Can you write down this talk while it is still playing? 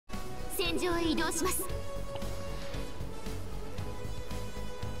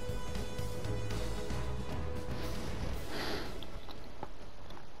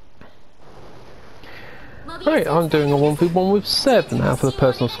Right, I'm doing a 1v1 with Seb now for the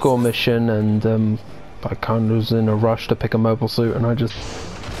personal score mission, and I kind of was in a rush to pick a mobile suit, and I just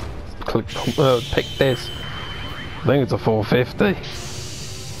picked this. I think it's a 450.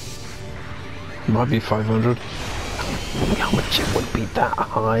 Might be 500. How much it would be that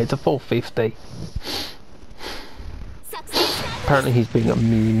high? It's a 450. Apparently he's being a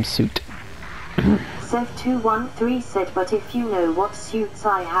meme suit. Sev213 said, but if you know what suits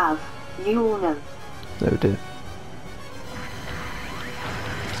I have, you all know. Oh dear.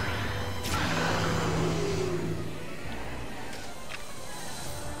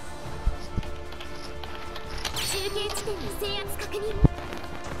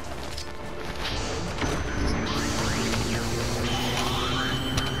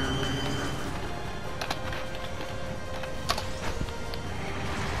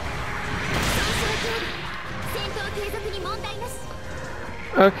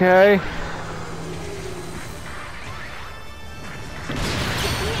 Okay.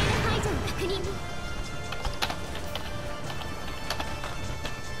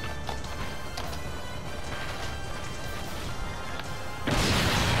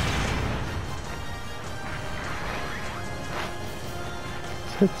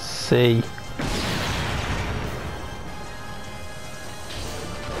 Let's see.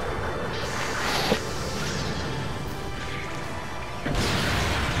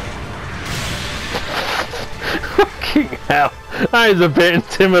 Fucking hell. That is a bit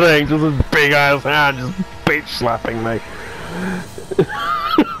intimidating, just a big ass hand just bitch slapping me.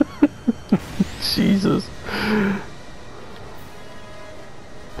 Jesus.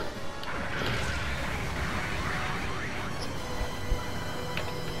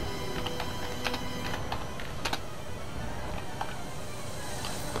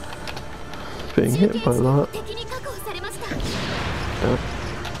 Being hit by that.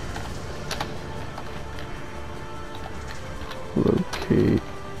 Low-key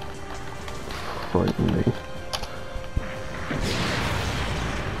frightening.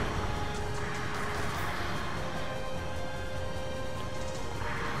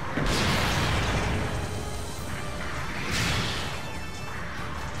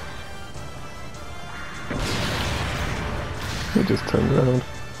 He just turned around.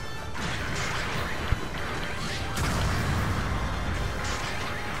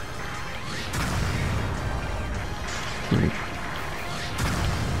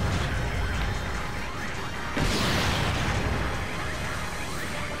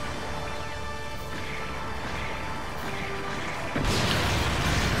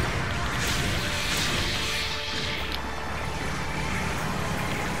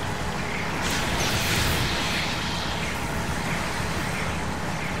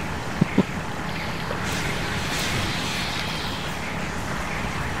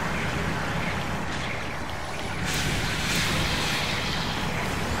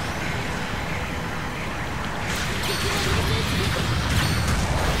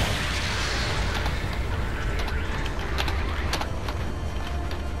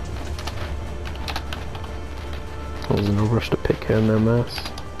 I was in a rush to pick her in their mass.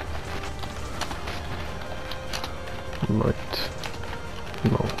 Might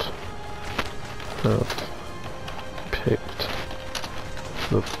not have picked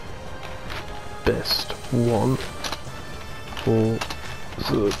the best one for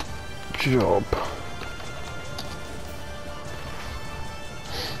the job.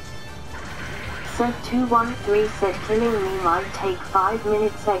 Sev213 said killing me might take 5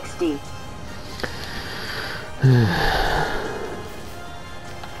 minutes XD.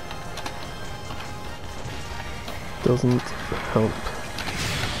 Doesn't help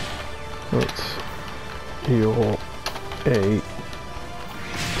that you're a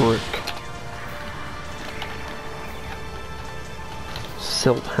brick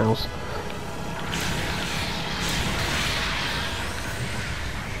silt house.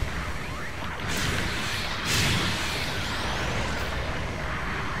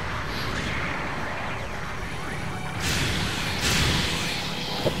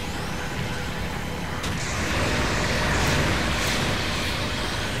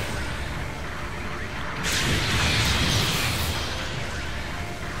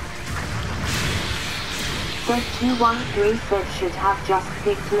 Sev213 said should have just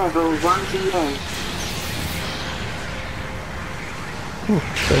picked level 1 GM.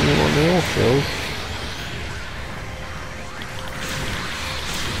 Same on the all kills.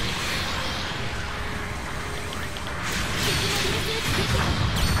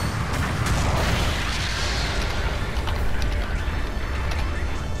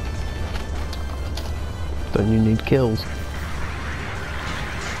 then you need kills.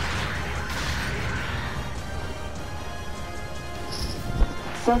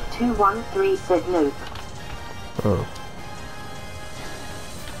 Sev 213 said nope. Oh.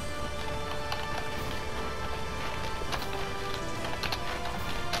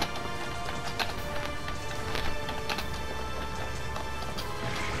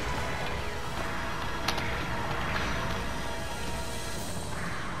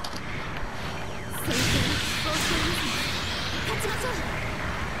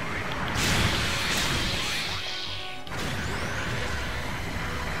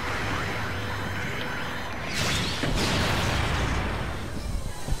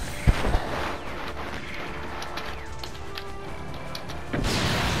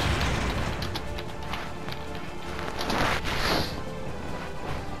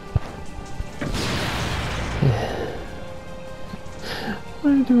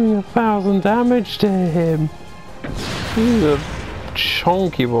 I'm doing 1,000 damage to him. He's a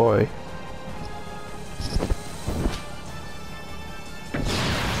chonky boy.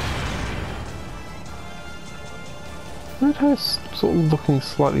 Look how it's sort of looking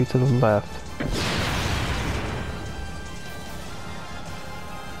slightly to the left.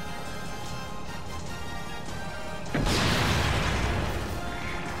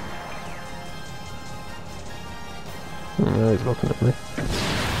 Oh, he's looking at me.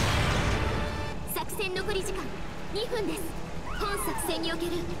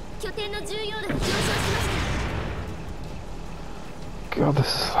 God, this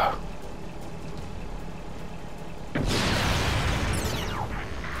is slow.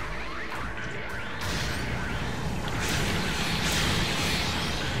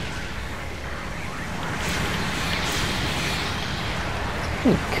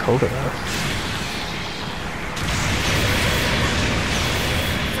 Killed it.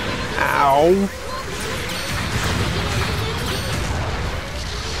 Ow!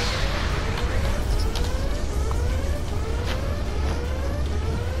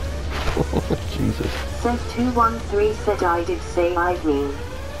 Jesus. Sev 213 said I did say I mean.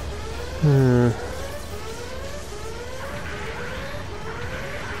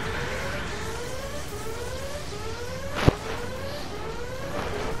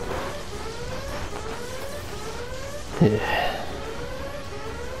 Yeah.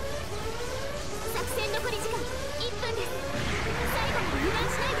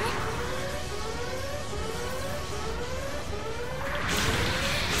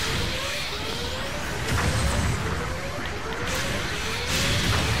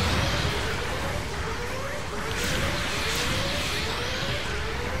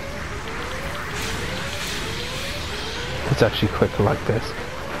 It's actually quicker like this.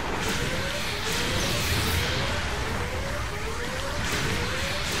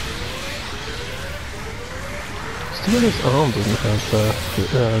 Still, his arm doesn't have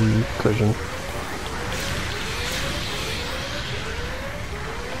collision.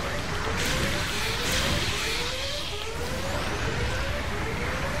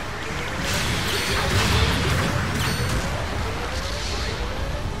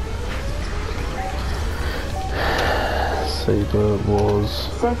 Saber was.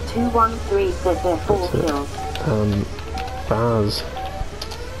 Sev 213 said they're 4 kills. Baz.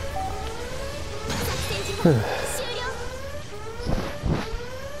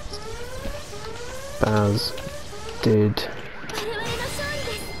 Baz did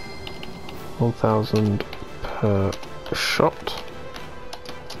 1,000 per shot.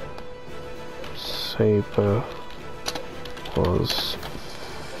 Saber was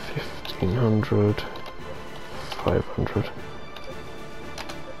 1,500, 500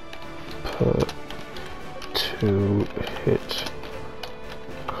 per 2 hit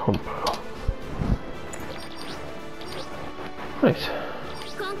combo. Right.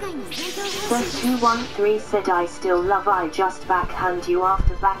 Sev 213 said I still love I just backhand you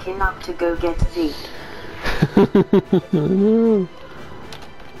after backing up to go get Z.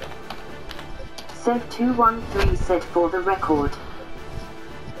 Sev 213 said for the record.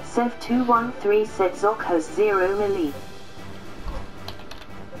 Sev 213 said Zock has 0 melee.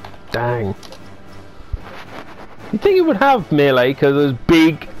 Dang. You'd think it would have melee because those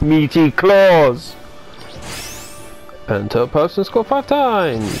big meaty claws. Enter person score 5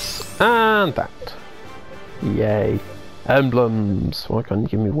 times. And that. Yay. Emblems. Why can't you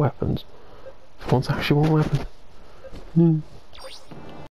give me weapons? For once I actually want a weapon.